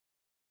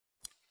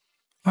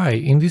Hi,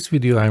 in this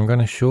video I'm going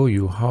to show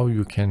you how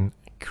you can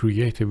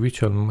create a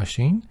virtual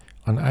machine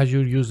on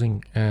Azure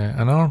using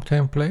an ARM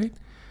template.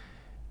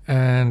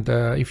 And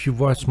if you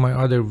watched my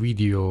other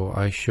video,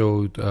 I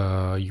showed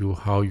you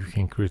how you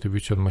can create a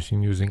virtual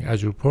machine using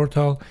Azure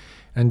Portal.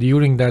 And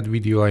during that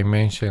video I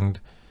mentioned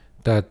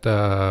that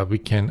we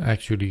can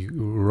actually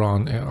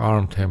run an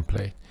ARM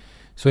template.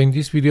 So in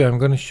this video I'm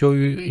going to show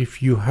you,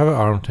 if you have an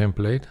ARM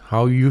template,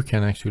 how you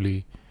can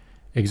actually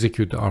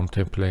execute the ARM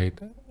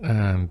template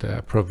and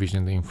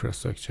provision the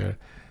infrastructure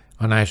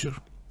on Azure.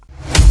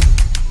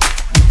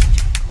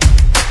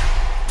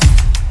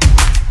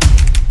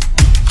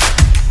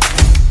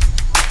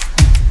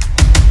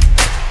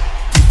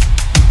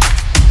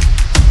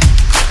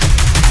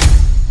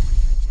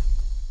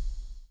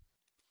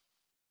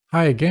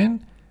 Hi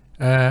again.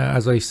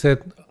 As I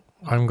said,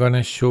 I'm going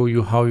to show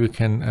you how you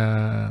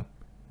can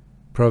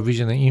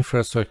provision the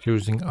infrastructure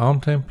using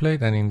ARM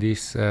template, and in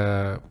this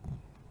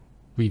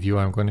video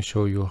I'm going to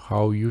show you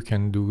how you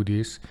can do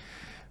this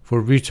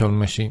for virtual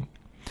machine.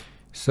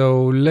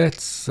 So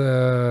let's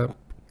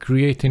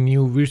create a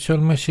new virtual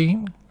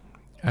machine,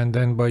 and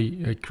then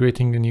by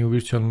creating the new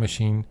virtual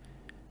machine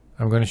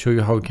I'm going to show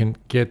you how you can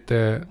get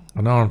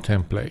an ARM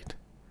template.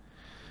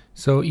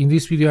 So in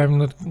this video I'm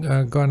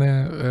not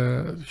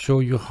gonna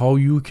show you how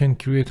you can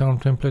create ARM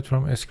template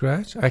from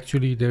scratch.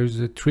 Actually there is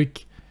a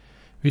trick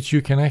which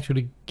you can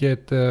actually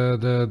get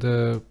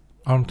the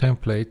ARM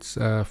templates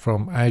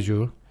from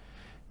Azure.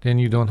 Then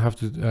you don't have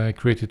to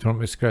create it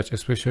from scratch,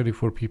 especially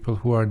for people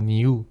who are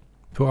new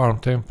to ARM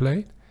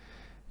template.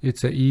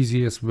 It's the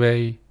easiest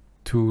way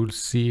to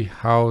see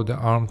how the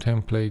ARM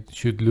template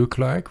should look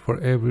like for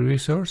every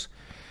resource.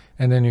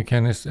 And then you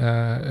can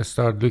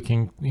start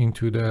looking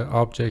into the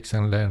objects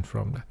and learn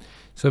from that.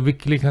 So we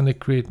click on the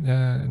create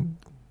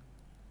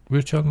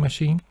virtual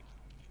machine,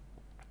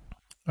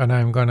 and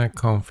I'm gonna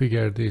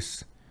configure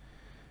this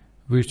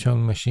virtual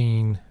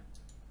machine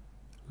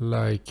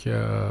like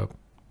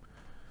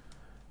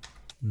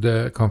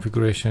the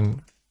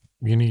configuration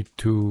you need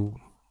to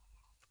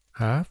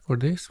have for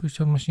this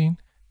virtual machine.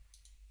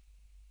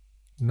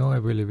 No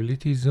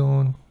availability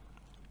zone.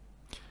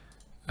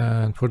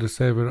 And for the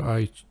server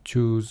I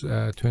choose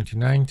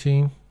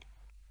 2019.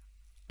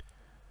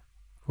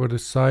 For the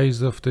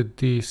size of the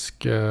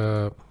disk,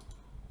 I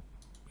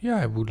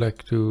would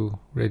like to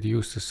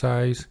reduce the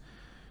size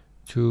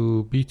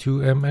to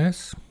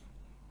B2MS.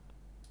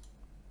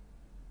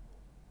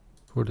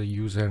 For the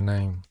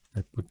username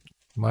I put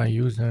my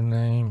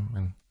username,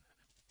 and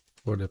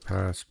for the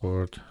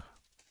password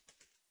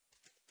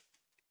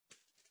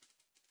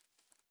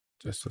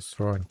just a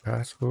strong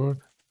password.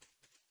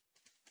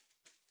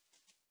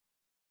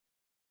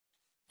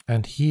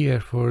 And here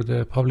for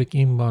the public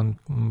inbound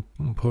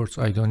ports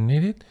I don't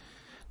need it.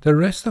 The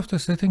rest of the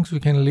settings we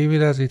can leave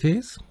it as it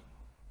is,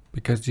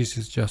 because this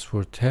is just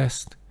for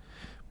test.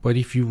 But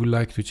if you would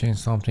like to change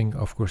something,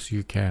 of course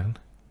you can.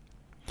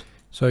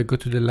 So I go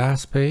to the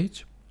last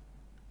page,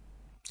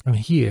 and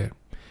here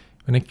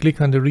when I click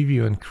on the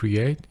review and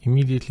create,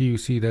 immediately you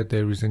see that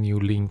there is a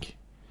new link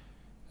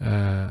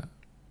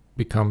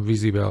become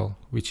visible,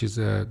 which is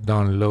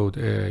download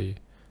a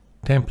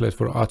template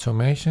for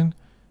automation.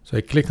 So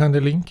I click on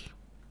the link,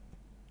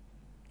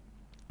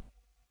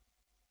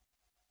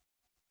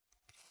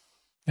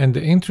 and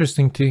the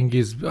interesting thing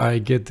is I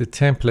get the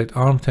template,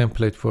 ARM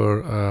template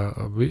for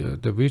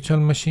the virtual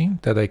machine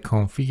that I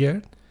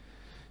configured.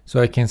 So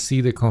I can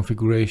see the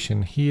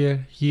configuration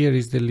here. Here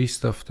is the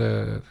list of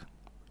the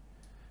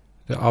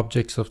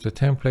objects of the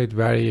template,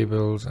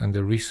 variables, and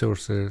the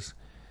resources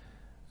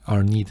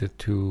are needed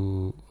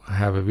to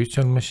have a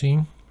virtual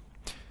machine.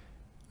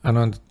 And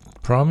on the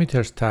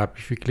parameters tab,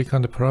 if you click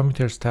on the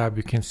parameters tab,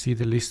 you can see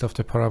the list of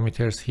the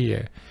parameters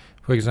here.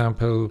 For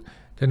example,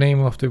 the name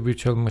of the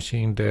virtual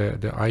machine,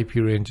 the IP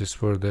ranges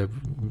for the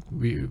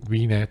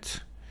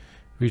VNet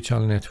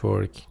virtual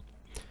network,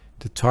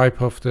 the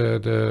type of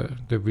the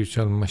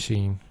virtual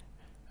machine,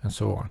 and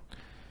so on.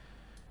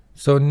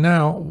 So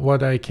now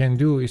what I can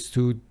do is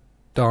to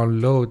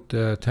download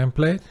the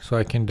template. So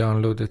I can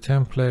download the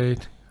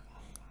template.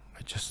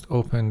 I just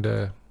open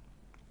the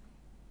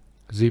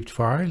zipped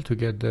file to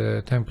get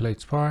the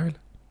templates file.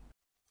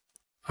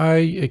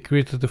 I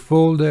created the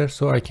folder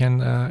so I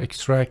can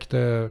extract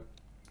the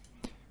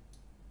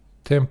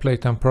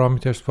template and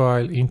parameters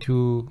file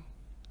into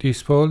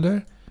this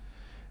folder.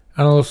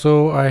 And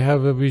also I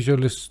have a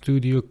Visual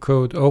Studio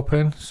Code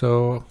open,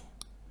 so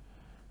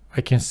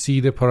I can see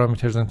the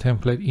parameters and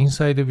template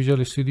inside the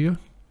Visual Studio.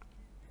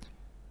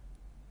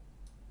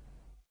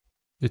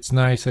 It's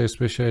nice,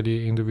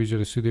 especially in the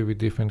Visual Studio with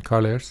different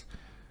colors.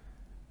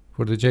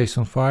 For the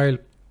JSON file,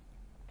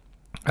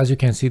 as you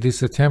can see,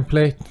 this is a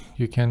template.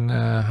 You can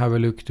have a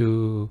look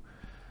to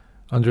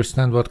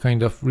understand what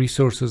kind of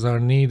resources are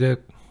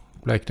needed,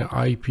 like the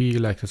IP,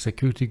 like the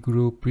security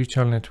group,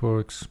 virtual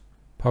networks,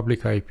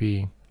 public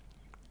IP,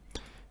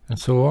 and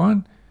so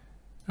on.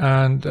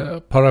 And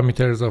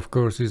parameters, of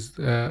course, is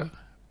the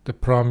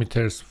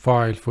parameters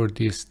file for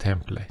this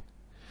template.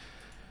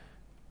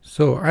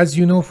 So as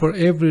you know, for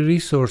every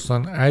resource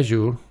on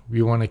Azure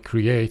we want to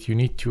create, you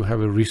need to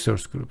have a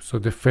resource group. So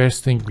the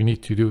first thing we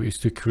need to do is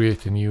to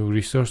create a new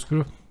resource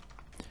group.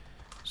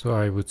 So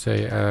I would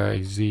say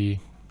the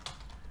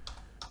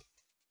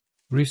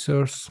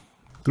resource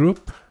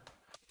group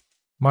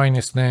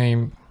minus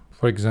name,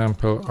 for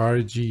example,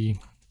 rg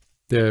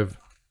dev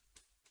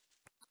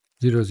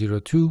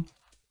 002,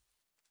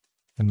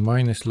 and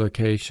minus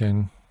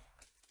location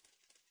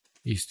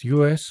East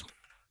US.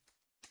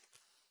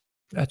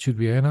 That should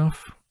be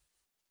enough.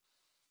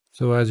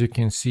 So as you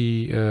can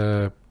see,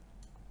 the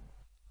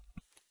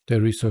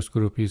resource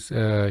group is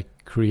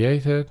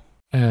created,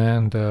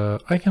 and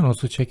I can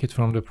also check it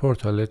from the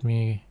portal. Let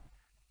me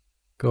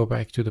go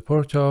back to the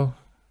portal,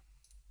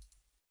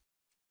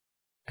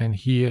 and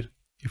here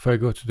if I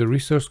go to the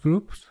resource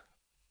groups,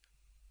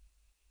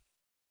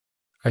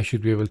 I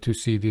should be able to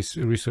see this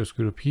resource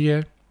group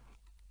here,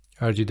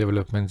 RG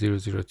development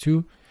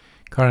 002.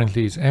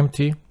 Currently is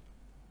empty.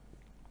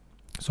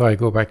 So I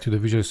go back to the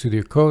Visual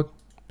Studio Code.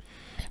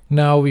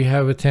 Now we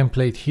have a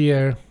template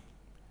here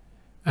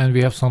and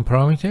we have some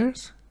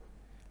parameters.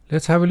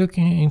 Let's have a look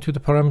into the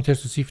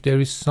parameters to see if there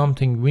is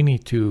something we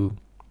need to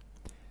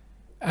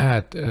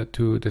add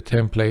to the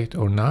template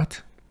or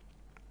not.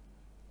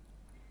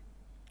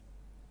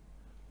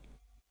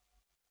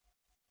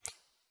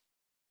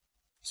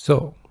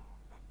 So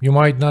you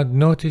might not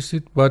notice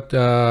it, but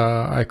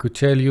I could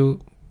tell you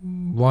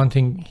one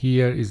thing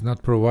here is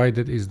not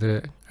provided is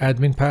the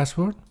admin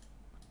password,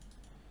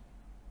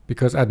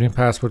 because admin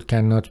password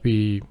cannot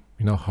be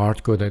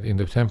hard coded in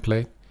the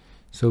template.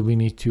 So we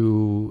need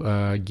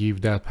to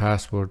give that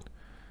password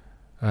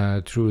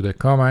through the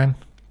command.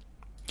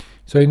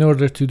 So in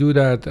order to do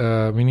that,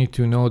 we need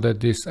to know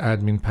that this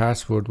admin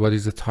password, what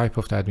is the type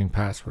of the admin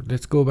password.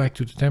 Let's go back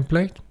to the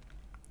template,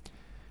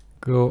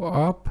 go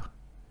up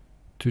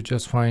to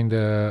just find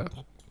the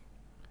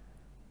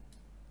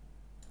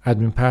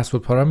admin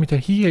password parameter.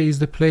 Here is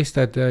the place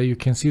that you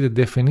can see the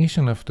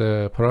definition of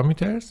the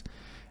parameters,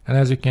 and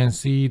as you can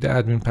see, the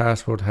admin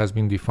password has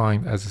been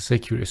defined as a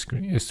secure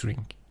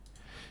string.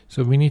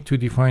 So we need to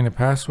define a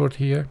password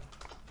here.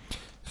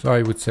 So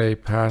I would say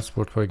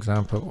password, for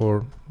example,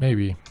 or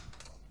maybe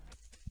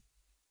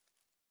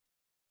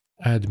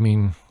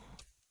admin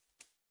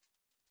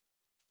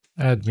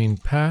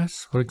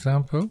pass, for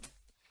example,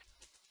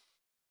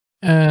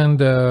 and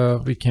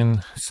we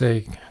can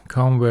say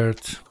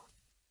convert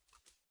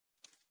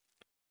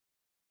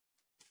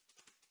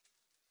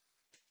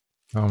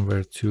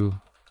to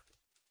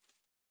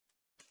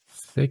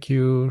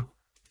secure.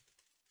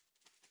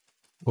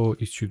 Oh,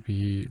 it should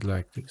be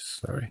like this,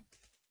 sorry.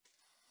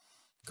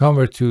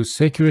 Convert to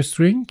secure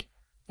string,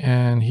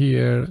 and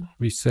here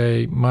we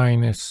say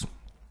minus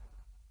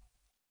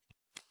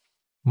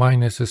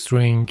a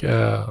string.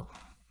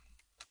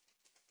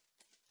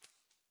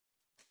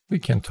 We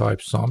can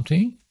type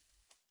something,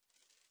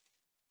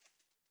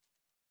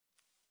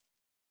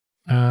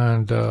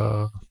 and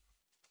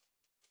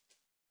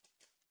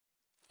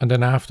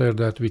then after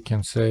that we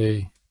can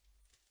say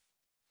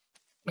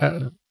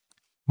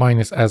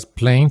minus as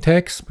plain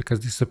text,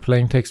 because this is a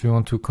plain text we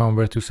want to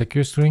convert to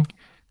secure string.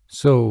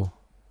 So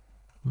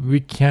we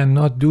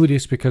cannot do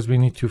this because we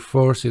need to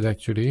force it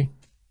actually.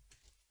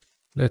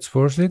 Let's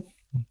force it.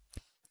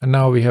 And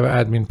now we have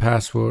admin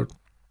password,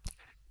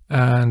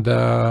 and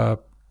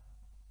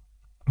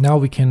now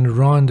we can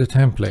run the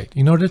template.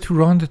 In order to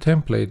run the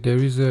template, there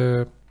is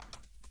a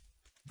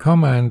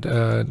command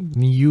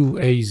new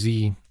az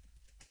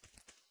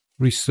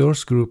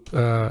resource group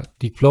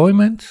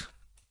deployment.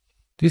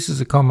 This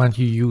is a command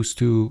you use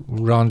to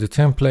run the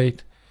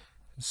template.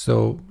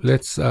 So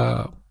let's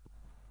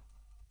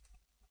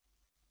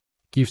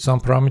give some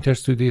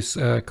parameters to this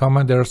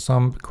command. There are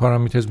some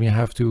parameters we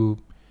have to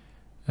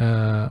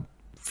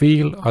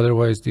fill,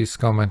 otherwise this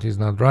command is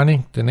not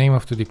running. The name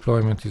of the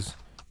deployment is,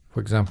 for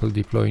example,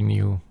 deploy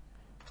new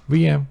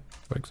VM,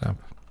 for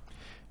example.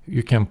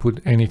 You can put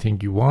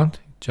anything you want,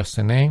 just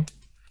a name.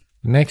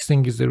 The next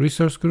thing is the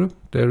resource group.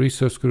 The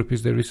resource group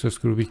is the resource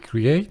group we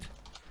create,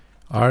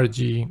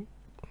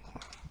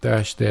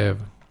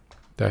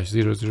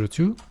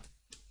 rg-dev-002.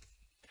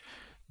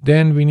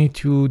 Then we need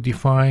to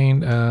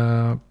define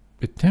a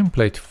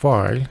template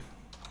file.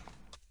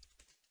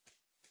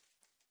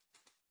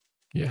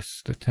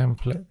 Yes, the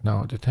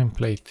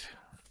template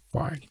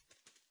file.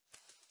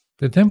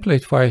 The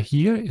template file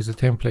here is a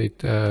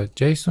template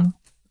JSON,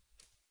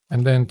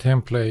 and then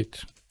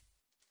template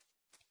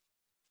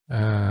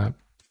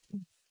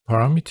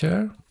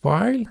parameter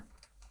file.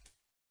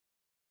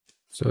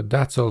 So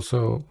that's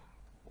also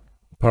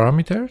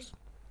parameters.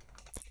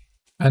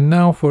 And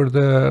now for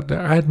the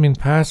admin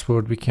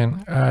password, we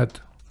can add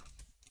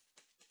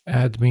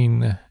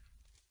admin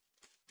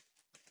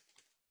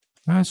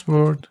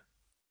password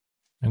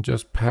and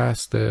just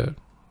pass the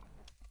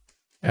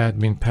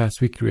admin pass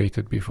we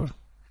created before.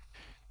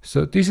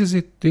 So this is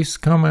it. This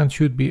command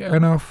should be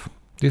enough.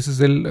 This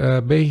is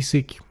a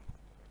basic,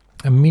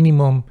 a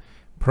minimum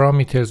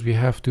parameters we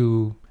have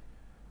to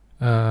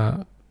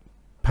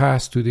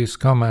pass to this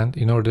command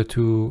in order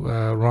to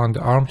run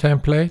the ARM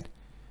template.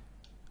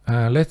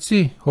 Let's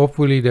see.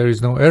 Hopefully there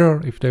is no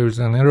error. If there is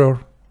an error,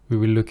 we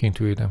will look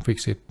into it and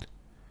fix it.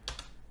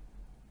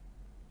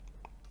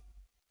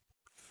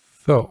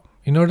 So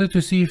in order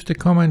to see if the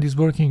command is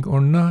working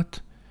or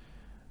not,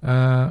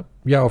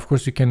 yeah, of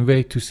course you can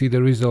wait to see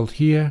the result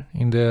here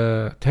in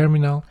the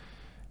terminal,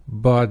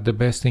 but the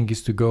best thing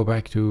is to go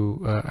back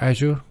to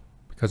Azure,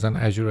 because on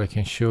Azure I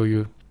can show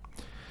you.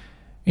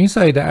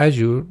 Inside the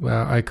Azure,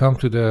 I come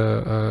to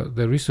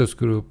the resource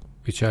group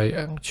which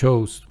I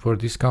chose for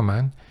this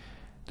command.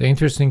 The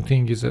interesting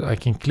thing is that I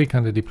can click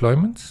on the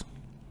deployments.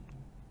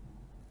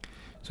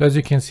 So as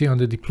you can see on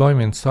the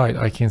deployment side,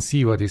 I can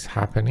see what is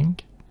happening.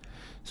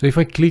 So if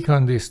I click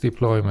on this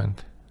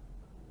deployment,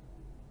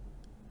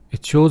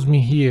 it shows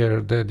me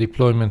here the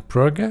deployment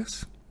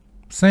progress,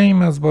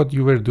 same as what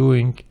you were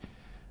doing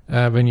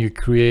when you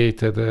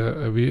created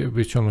a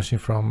virtual machine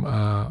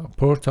from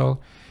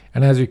Portal.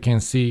 And as you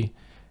can see,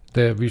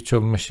 the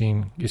virtual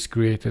machine is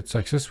created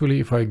successfully.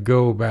 If I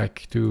go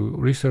back to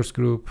resource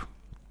group,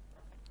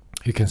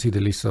 you can see the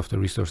list of the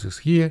resources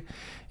here.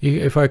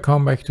 If I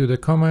come back to the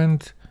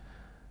command,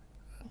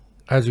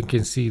 as you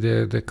can see,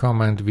 the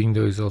command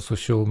window is also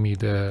showing me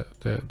the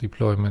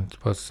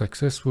deployment was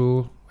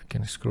successful. I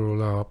can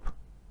scroll up.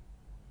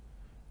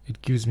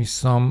 It gives me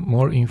some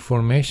more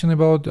information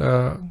about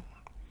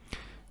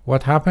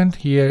what happened.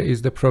 Here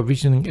is the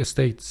provisioning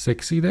state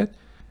succeeded,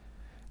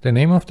 the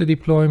name of the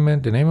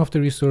deployment, the name of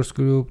the resource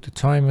group, the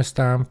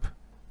timestamp,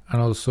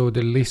 and also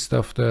the list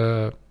of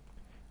the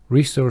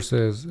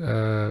resources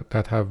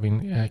that have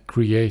been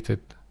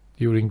created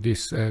during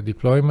this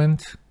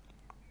deployment.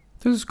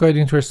 This is quite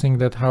interesting,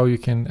 that how you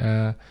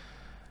can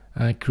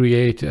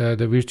create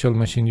the virtual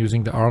machine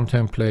using the ARM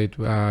template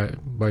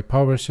by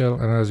PowerShell.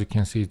 And as you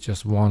can see, it's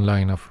just one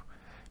line of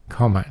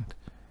command,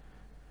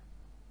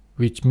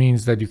 which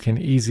means that you can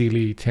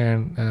easily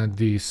turn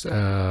this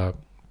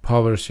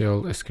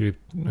PowerShell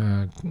script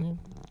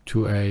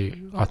to a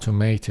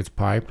automated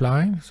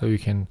pipeline. So you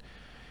can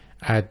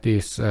add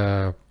this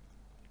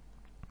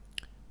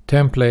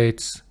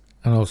templates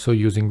and also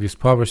using this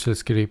PowerShell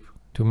script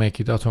to make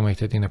it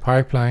automated in a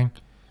pipeline.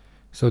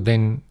 So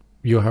then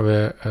you have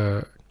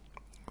a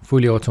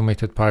fully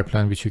automated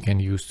pipeline which you can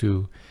use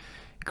to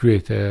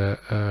create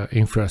a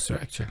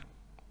infrastructure.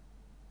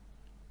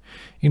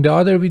 In the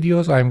other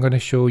videos, I'm going to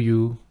show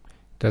you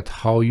that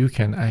how you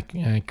can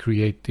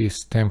create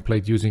this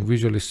template using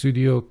Visual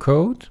Studio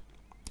Code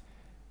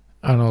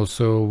and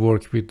also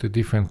work with the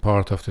different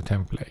part of the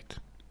template.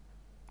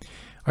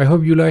 I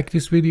hope you like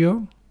this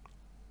video.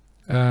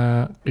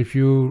 If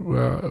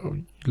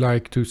you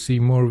like to see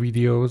more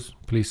videos,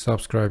 please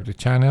subscribe to the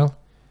channel,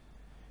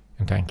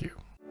 and thank you.